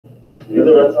Yeah.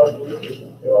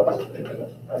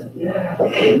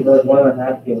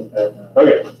 1.5 games.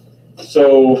 Okay.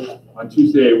 So on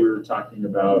Tuesday, we were talking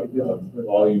about the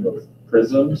volume of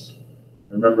prisms.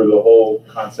 Remember, the whole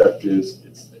concept is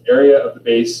it's the area of the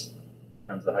base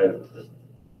times the height of the prism.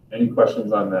 Any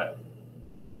questions on that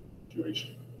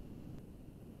situation?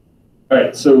 All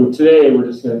right, so today we're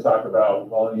just going to talk about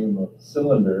volume of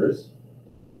cylinders.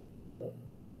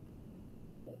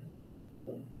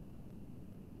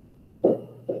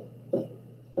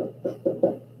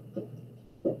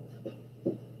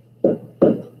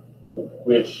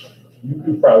 Which you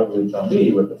could probably tell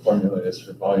me what the formula is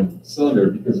for volume of a cylinder,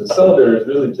 because a cylinder is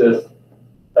really just a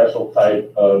special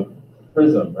type of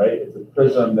prism, right? It's a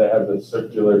prism that has a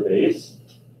circular base.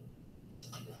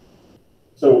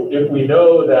 So if we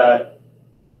know that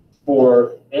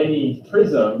for any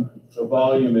prism, the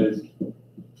volume is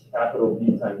capital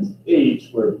B times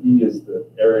H, where B is the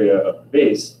area of the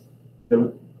base,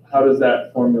 then how does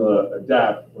that formula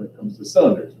adapt when it comes to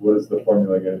cylinders? What is the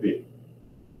formula going to be?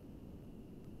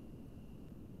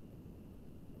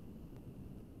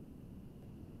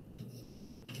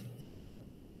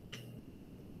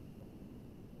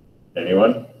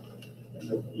 Anyone?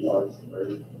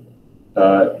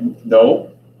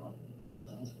 No.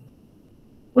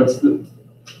 What's the,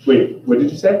 wait, what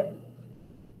did you say?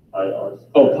 Pi r.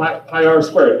 Oh, pi r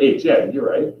squared H. Yeah, you're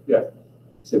right. Yeah. You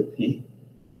said P?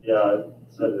 Yeah, I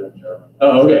said it in German.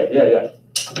 Oh, okay. Yeah.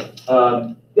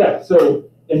 Yeah, so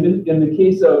in the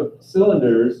case of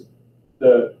cylinders,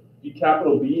 the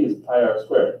capital B is pi r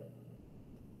squared.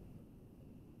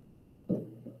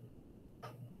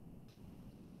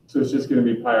 So it's just going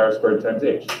to be pi r squared times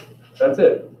H. That's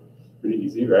it. Pretty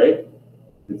easy, right?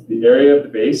 It's the area of the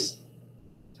base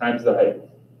times the height.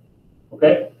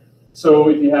 Okay? So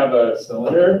if you have a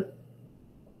cylinder,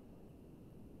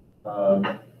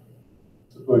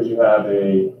 suppose you have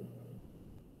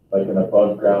like an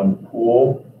above ground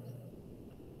pool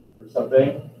or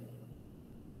something.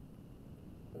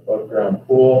 Above ground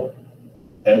pool.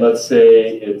 And let's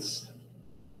say it's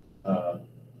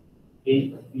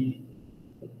 8 feet.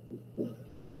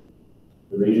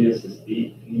 The radius is 8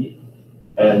 feet,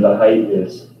 and the height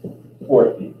is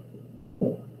 4 feet.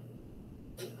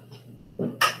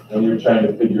 And you're trying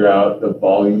to figure out the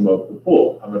volume of the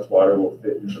pool, how much water will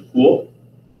fit in the pool.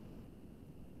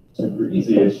 Super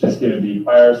easy. It's just going to be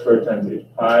pi r squared times h.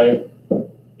 Pi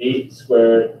 8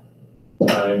 squared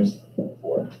times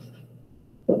 4.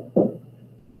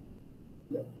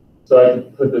 So I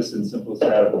could put this in simplest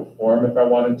radical form if I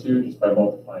wanted to, just by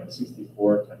multiplying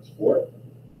 64 times 4.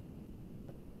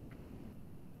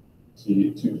 So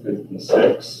you get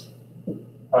 256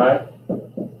 pi.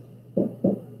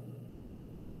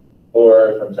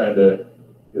 Or if I'm trying to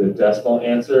get a decimal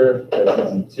answer,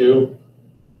 that's easy too.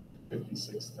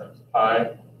 56 times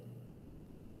pi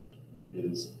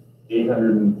is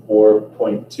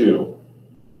 804.2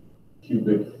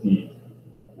 cubic feet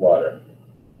of water.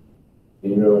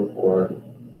 804.2.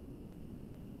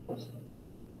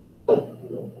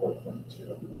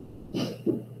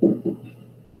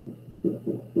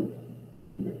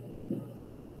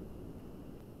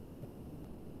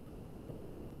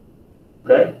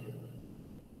 Okay.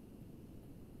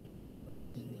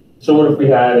 So what if we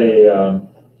had a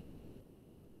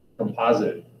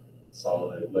composite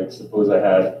solid? Like suppose I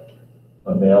had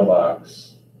a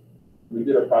mailbox. We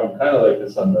did a problem kind of like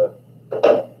this on the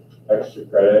extra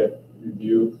credit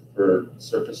review for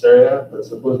surface area, but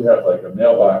suppose we have like a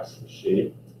mailbox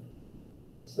shape.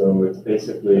 So it's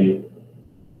basically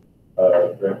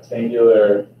a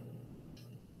rectangular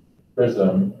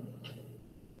prism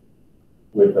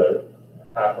with a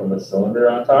half of a cylinder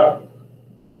on top.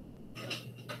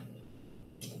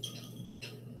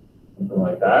 Something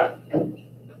like that. And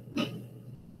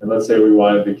let's say we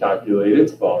wanted to calculate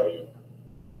its volume.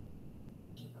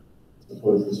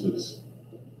 Suppose this was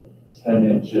 10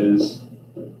 inches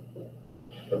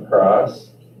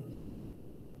across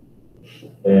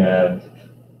and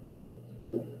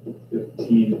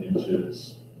 15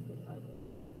 inches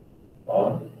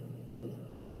long.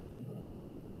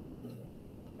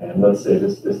 And let's say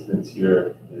this distance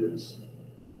here is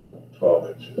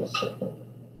 12 inches.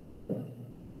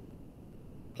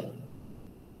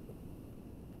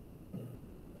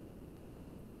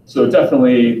 So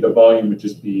definitely the volume would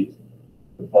just be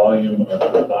the volume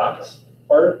of the box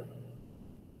part,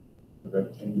 the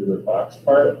rectangular box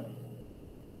part,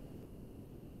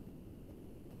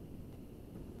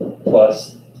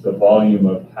 plus the volume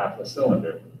of half a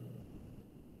cylinder.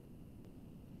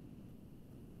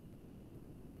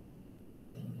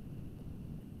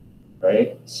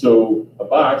 Right? So a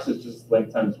box is just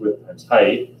length times width times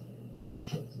height.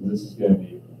 So So this is going to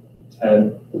be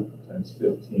 10 times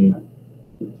 15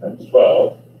 times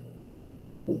 12.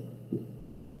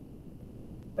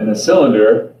 And a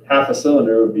cylinder, half a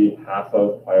cylinder would be half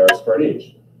of pi r squared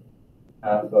h.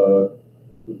 Half of,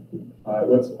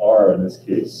 what's r in this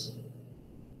case?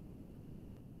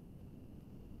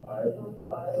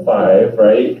 5,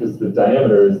 right? Because the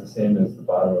diameter is the same as the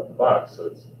bottom of the box, so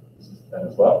this is 10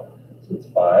 as well. So it's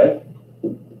 5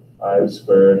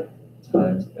 squared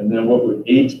times, and then what would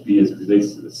h be as it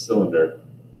relates to the cylinder?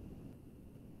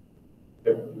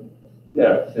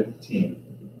 Yeah, 15.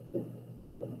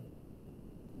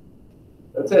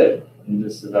 That's it. You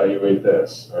just evaluate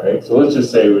this, all right? So let's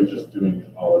just say we're just doing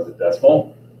it all as a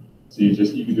decimal. So you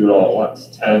can do it all at once.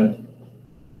 10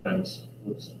 times,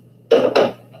 oops.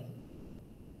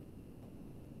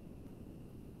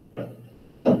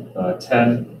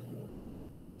 10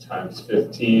 times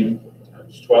 15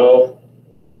 times 12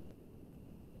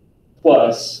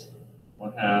 plus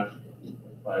 1/2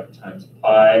 5 times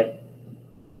pi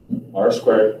r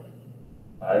squared,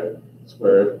 5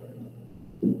 squared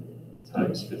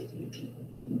times 15.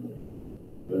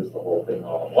 There's the whole thing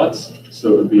all at once.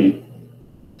 So it would be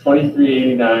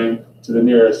 2389 to the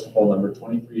nearest whole number,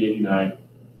 2389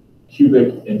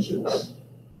 cubic inches.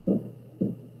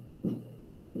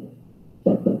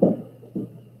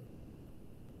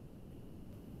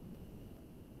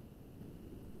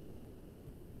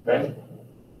 Okay.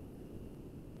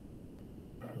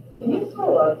 Can you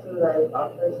scroll up to the very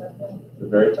top for a second? The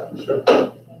very top, sure.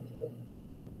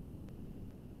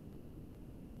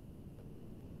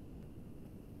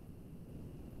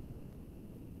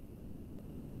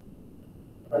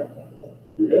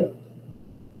 You're good.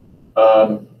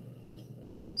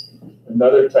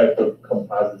 Another type of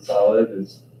composite solid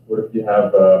is, what if you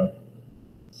have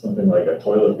something like a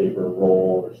toilet paper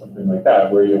roll or something like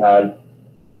that, where you had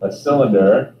a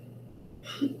cylinder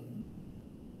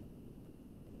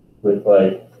with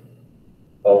like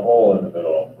a hole in the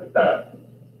middle, like that.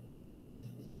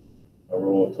 A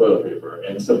roll of toilet paper.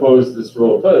 And suppose this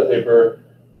roll of toilet paper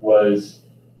was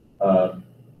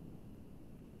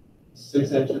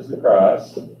 6 inches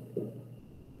across,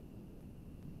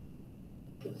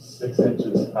 6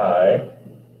 inches high,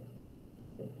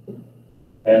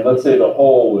 and let's say the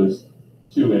hole was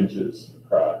 2 inches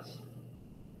across.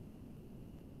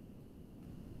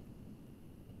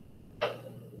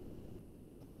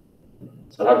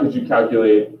 So how could you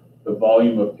calculate the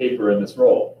volume of paper in this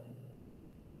roll?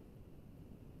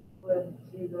 Would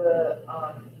do the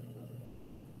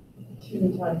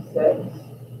 2 times 6,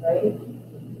 right?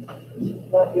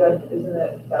 Isn't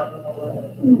it down in the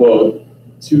limit? Well,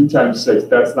 2 times 6,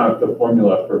 that's not the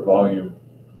formula for volume.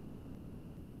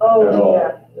 Oh, At all.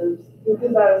 yeah.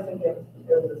 Because I was thinking it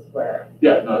was a square.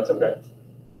 Yeah, no, it's okay.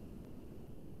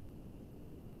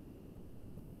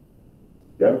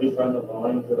 Yeah. If you find the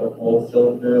volume for the whole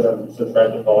cylinder, then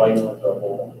subtract the volume of the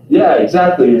whole. Yeah,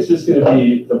 exactly. It's just going to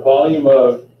be the volume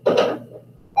of the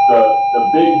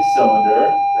big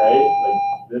cylinder, right?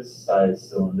 Like this size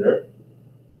cylinder,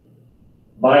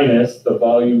 minus the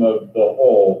volume of the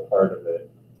whole part of it.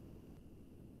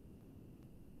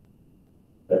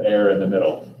 The air in the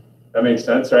middle. That makes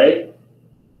sense, right?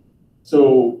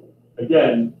 So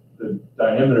again, the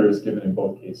diameter is given in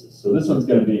both cases. So this one's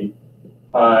going to be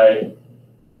pi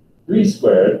 3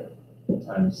 squared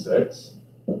times 6.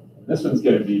 This one's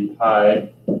going to be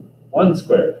pi 1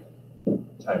 squared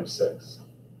times 6,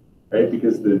 right?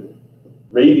 Because the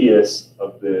radius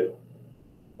of the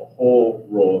whole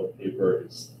roll of paper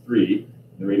is 3.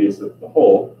 And the radius of the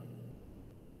hole,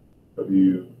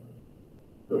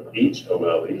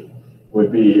 H-O-L-E,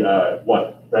 would be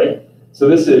 1, right? So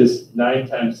this is 9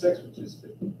 times 6, which is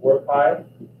 54 pi.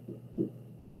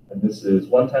 And this is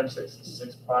 1 times 6 is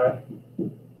 6 pi.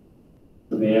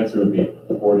 So the answer would be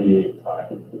 48 pi.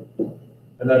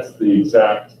 And that's the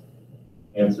exact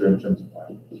answer in terms of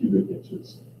pi, cubic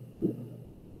inches.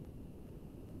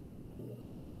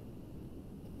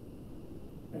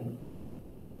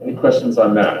 Any questions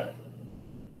on that?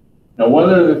 Now, one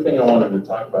other thing I wanted to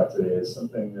talk about today is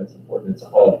something that's important. It's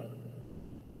called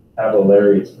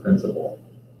Cavalari's principle.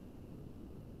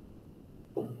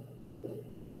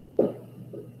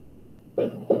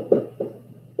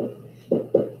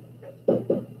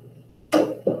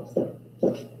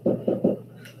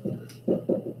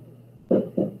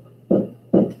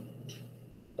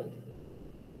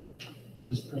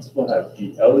 Does principle have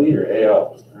E-L-E or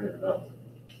A-L? I don't even know.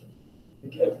 I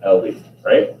think it's L-E,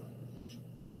 right?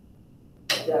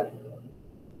 Yeah.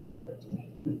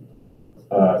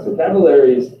 So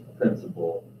Cavalari's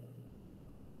principle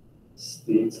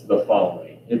states the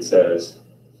following. It says,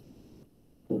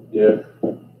 if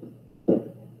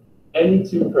any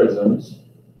two prisms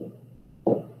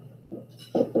or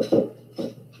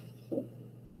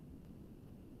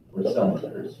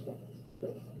cylinders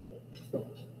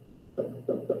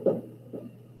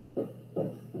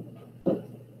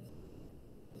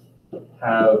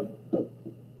have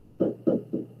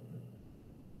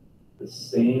the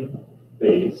same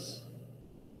base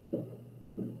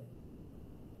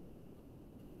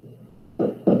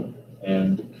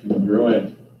and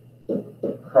congruent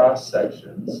cross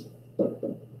sections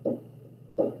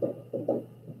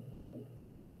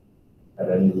at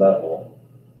any level,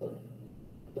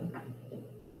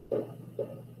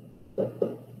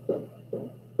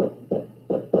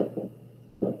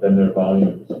 then their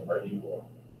volumes are equal.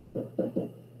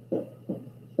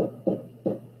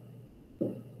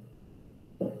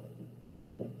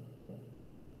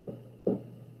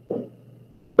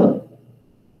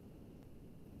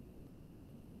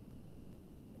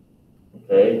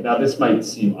 Okay, now this might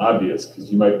seem obvious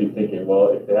because you might be thinking, well,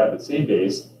 if they have the same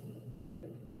base,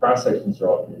 cross sections are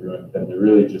all congruent, then they're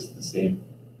really just the same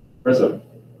prism,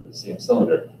 the same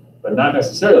cylinder. But not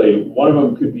necessarily. One of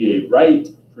them could be a right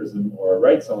prism or a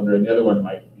right cylinder, and the other one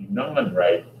might be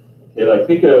non-right. Okay, like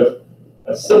think of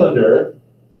a cylinder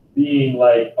being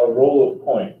like a roll of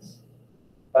coins.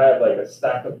 If I have like a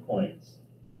stack of coins.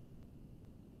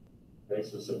 Okay,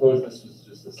 so suppose this was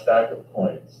just a stack of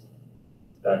coins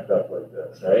stacked up like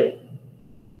this, right?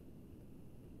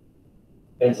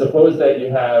 And suppose that you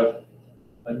have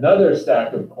another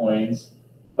stack of coins,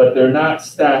 but they're not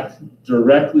stacked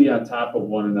directly on top of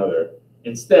one another.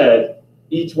 Instead,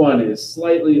 each one is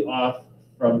slightly off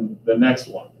from the next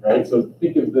one, right? So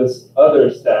think of this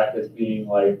other stack as being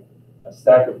like a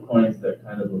stack of coins that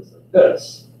kind of looks like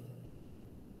this.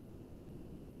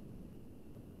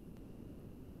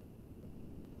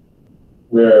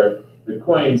 Where the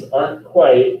coins aren't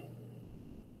quite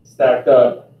stacked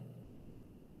up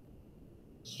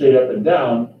straight up and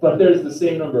down, but there's the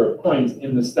same number of coins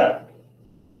in the stack.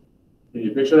 Can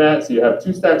you picture that? So you have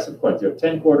two stacks of coins. You have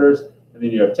 10 quarters, and then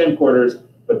you have 10 quarters,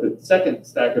 but the second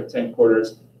stack of 10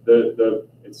 quarters,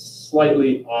 it's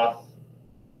slightly off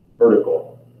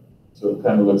vertical. So it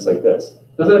kind of looks like this.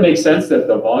 Doesn't it make sense that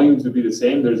the volumes would be the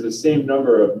same? There's the same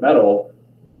number of metal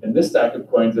in this stack of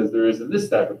coins as there is in this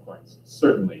stack of coins,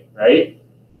 certainly, right?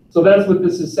 So that's what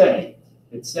this is saying.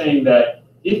 It's saying that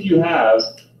if you have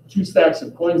two stacks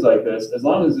of coins like this, as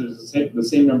long as there's the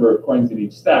same number of coins in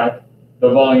each stack,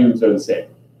 the volumes are the same.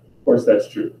 Of course, that's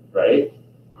true, right?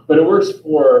 But it works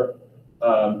for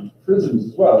prisms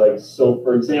as well. Like, so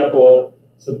for example,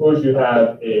 suppose you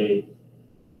have a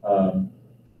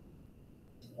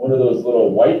one of those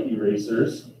little white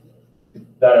erasers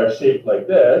that are shaped like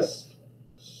this,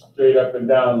 straight up and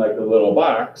down like a little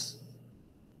box.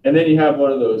 And then you have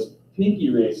one of those pink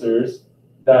erasers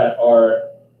that are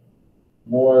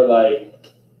more like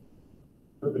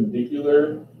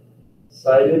perpendicular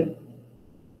sided,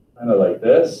 kind of like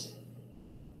this.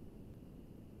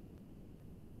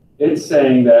 It's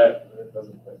saying that it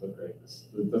doesn't quite look like this.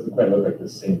 It doesn't quite look like the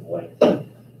same length. So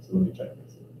let me try this.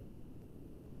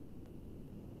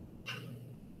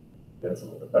 That's a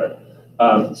little bit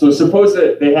better. So suppose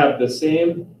that they have the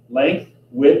same length,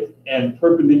 width, and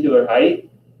perpendicular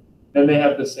height, then they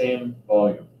have the same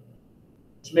volume.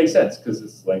 Which makes sense because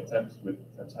it's length times width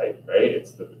times height, right?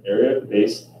 It's the area of the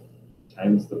base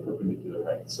times the perpendicular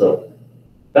height. So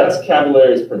that's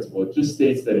Cavalari's principle. It just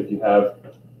states that if you have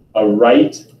a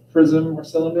right prism or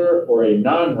cylinder or a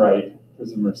non-right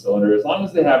prism or cylinder, as long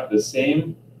as they have the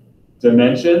same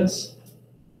dimensions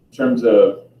in terms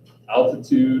of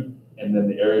altitude and then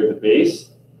the area of the base,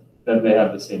 then they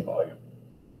have the same volume.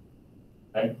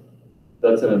 Okay?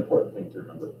 That's an important thing to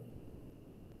remember.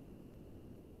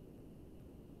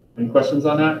 Any questions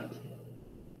on that?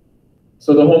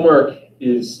 So the homework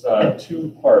is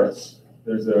two parts.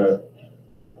 There's a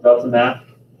delta math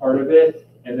part of it,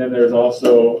 and then there's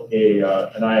also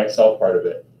an IXL part of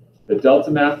it. The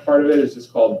delta math part of it is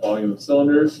just called volume of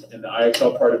cylinders, and the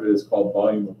IXL part of it is called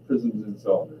volume of prisms and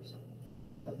cylinders.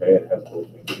 Okay, it has both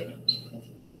things in it.